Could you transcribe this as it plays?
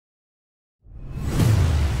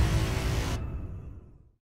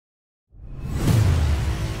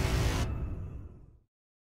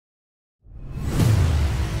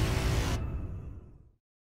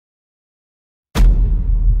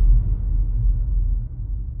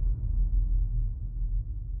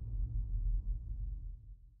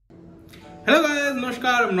Hello guys,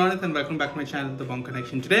 Namaskar, I'm Ronit and welcome back to my channel, The Bomb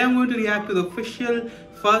Connection. Today I'm going to react to the official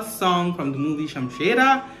first song from the movie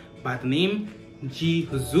Shamshera by the name Ji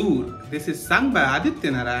Huzoor. This is sung by Aditya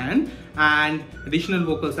Narayan and additional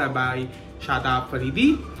vocals are by Shadab,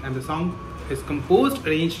 Faridi, and the song is composed,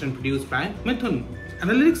 arranged and produced by Mithoon. And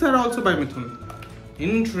the lyrics are also by Mithoon.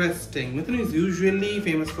 Interesting. Mithoon is usually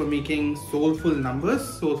famous for making soulful numbers,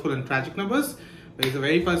 soulful and tragic numbers. But it's the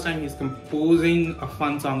very first time he's composing a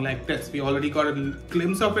fun song like this. We already got a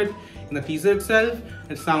glimpse of it in the teaser itself.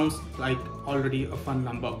 It sounds like already a fun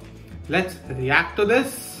number. Let's react to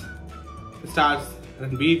this. It stars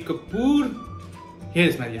Ranbir Kapoor.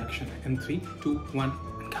 Here's my reaction in 3, 2, 1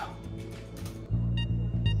 and go.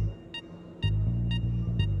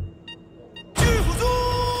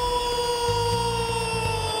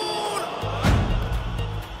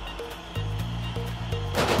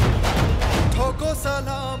 ठोको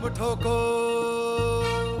सलाम ठोको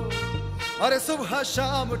अरे सुबह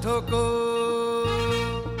शाम ठोको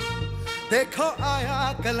देखो आया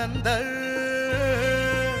कलंदर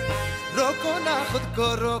रोको ना खुद को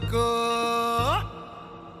रोको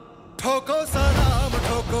ठोको सलाम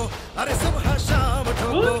ठोको अरे सुबह शाम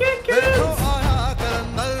ठोको देखो आया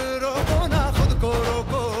कलंदर रोको ना खुद को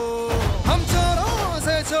रोको हम चोरों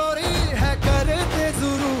से चोरी है करते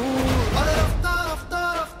जरूर अरे रफ्ता रफ्ता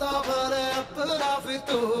रफ्ता भले अपना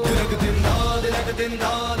फितूर दिनक दिन दा दिनक दिन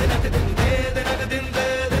दा दिनक दिन दे दिनक दिन दे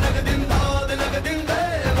दिनक दिन दा दिनक दिन दे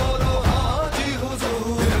बोलो हाँ जी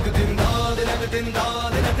हुजूर दिनक दिन दा दिनक दिन दा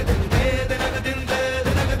दिनक दिन दे दिनक दिन दे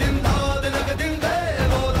दिनक दिन दा दिनक दिन दे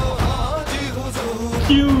बोलो हाँ जी हुजूर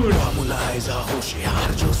Cute. मुलाइजा होशियार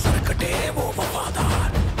जो सरकटे वो वफादार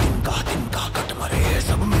तिनका कट मरे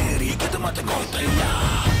सब मेरी खिदमत को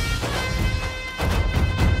तैयार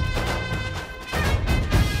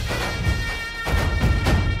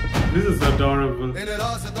This is adorable. इन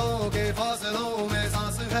रास्तों के फासलों में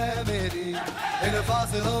सांस है मेरी इन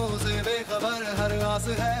फासलों से बेखबर हर आस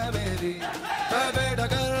है मेरी मैं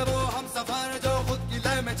बेडगर वो हम सफर जो खुद की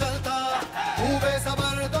लय में चलता हूँ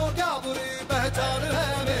बेसबर तो क्या बुरी पहचान है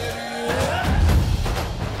मेरी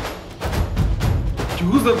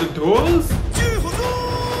Use of the dolls? जी हुजूर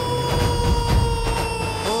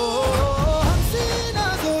ओ हमसी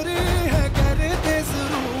नाज़ोरी है करते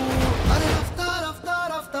ज़रूर अरे रफ्ता रफ्ता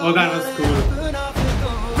रफ्ता Oh, that was cool.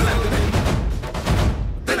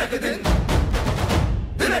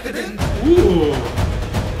 Ooh.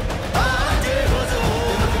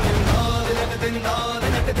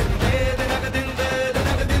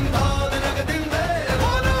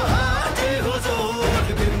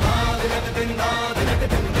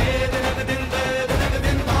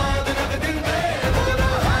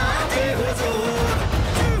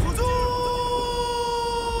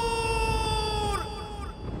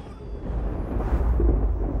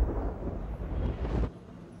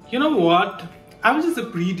 You know what? I would just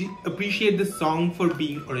appreciate this song for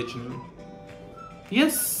being original.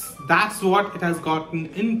 Yes, that's what it has gotten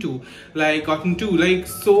into. Like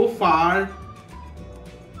so far,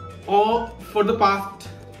 or for the past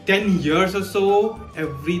 10 years or so,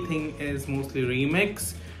 everything is mostly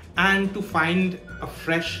remix. And to find a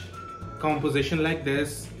fresh composition like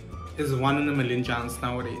this is 1 in a million chance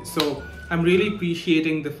nowadays. So I'm really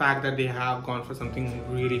appreciating the fact that they have gone for something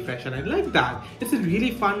really fresh, and I like that. It's a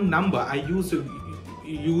really fun number. I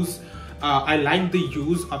like the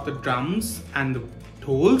use of the drums and the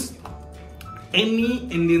dhols. Any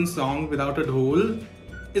Indian song without a dhol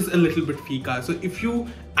is a little bit fika. So if you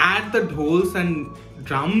add the dhols and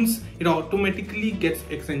drums, it automatically gets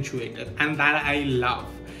accentuated, and that I love.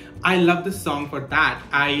 I love this song for that.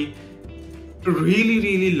 I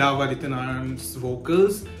really love Aditya Narayan's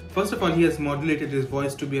vocals. First of all, he has modulated his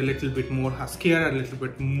voice to be a little bit more huskier, a little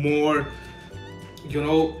bit more, you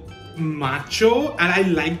know, macho, and I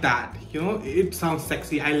like that. You know, it sounds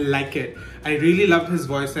sexy. I like it. I really loved his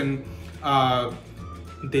voice in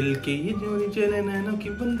Dil ke ye jori chale naino ki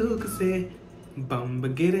bandook se bam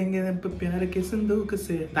girenge pyar ke sandook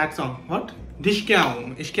se. That song. What?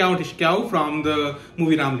 Ishkyao from the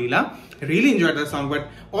movie Ram Leela. I really enjoyed that song, but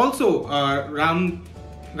also Ram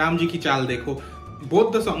Ji Ki Chal Dekho.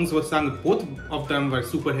 Both the songs were sung, both of them were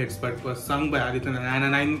super hits, but were sung by Aditya Narayan,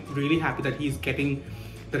 and I'm really happy that he's getting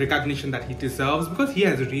the recognition that he deserves because he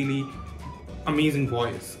has a really amazing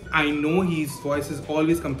voice. I know his voice is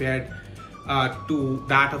always compared to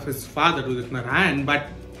that of his father, Aditya Narayan, but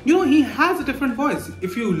you know, he has a different voice.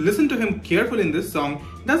 If you listen to him carefully in this song,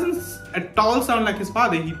 it doesn't at all sound like his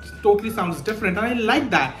father. He totally sounds different, and I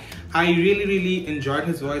like that. I really enjoyed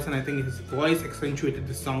his voice, and I think his voice accentuated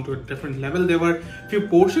this song to a different level. There were a few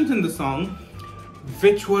portions in the song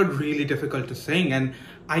which were really difficult to sing, and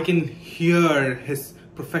I can hear his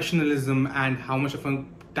professionalism and how much of a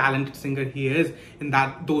talented singer he is in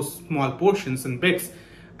those small portions and bits.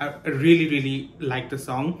 I really like the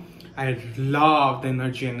song. I love the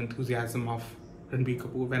energy and enthusiasm of Ranbir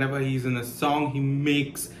Kapoor. Whenever he's in a song, he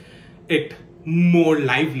makes it more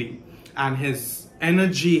lively, and his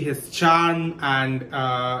energy, his charm, and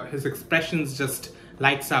his expressions just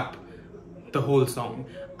lights up the whole song.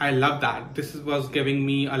 I love that. This was giving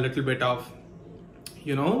me a little bit of,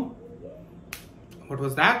 you know, what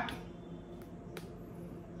was that?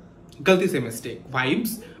 Galti Se Mistake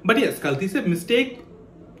vibes. But yes, Galti Se Mistake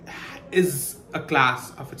is a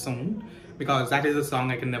class of its own, because that is a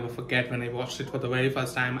song I can never forget. When I watched it for the very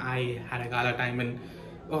first time, I had a gala time, and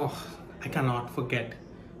oh, I cannot forget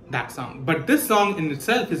that song. But this song in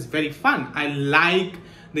itself is very fun. I like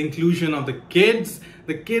the inclusion of the kids.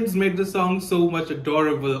 The kids made the song so much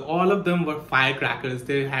adorable. All of them were firecrackers.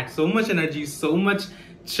 They had so much energy, so much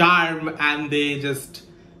charm, and they just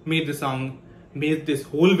made the song, made this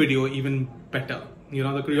whole video even better. You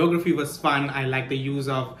know, the choreography was fun. I like the use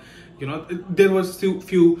of, you know, there was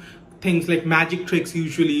few things like magic tricks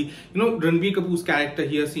usually. You know, Ranbir Kapoor's character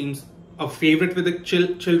here seems a favorite with the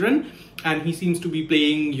children, and he seems to be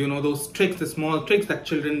playing, you know, those tricks, the small tricks that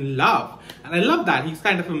children love. And I love that. He's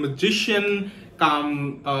kind of a magician,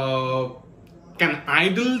 kind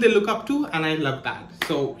idol they look up to, and I love that.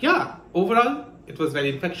 So yeah, overall, it was very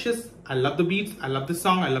infectious. I love the beats, I love the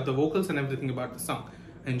song, I love the vocals and everything about the song.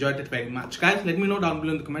 I enjoyed it very much. Guys, let me know down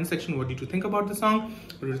below in the comment section, what did you think about the song?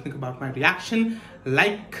 What did you think about my reaction?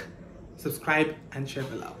 Like, subscribe and share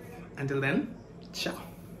the love. Until then, ciao.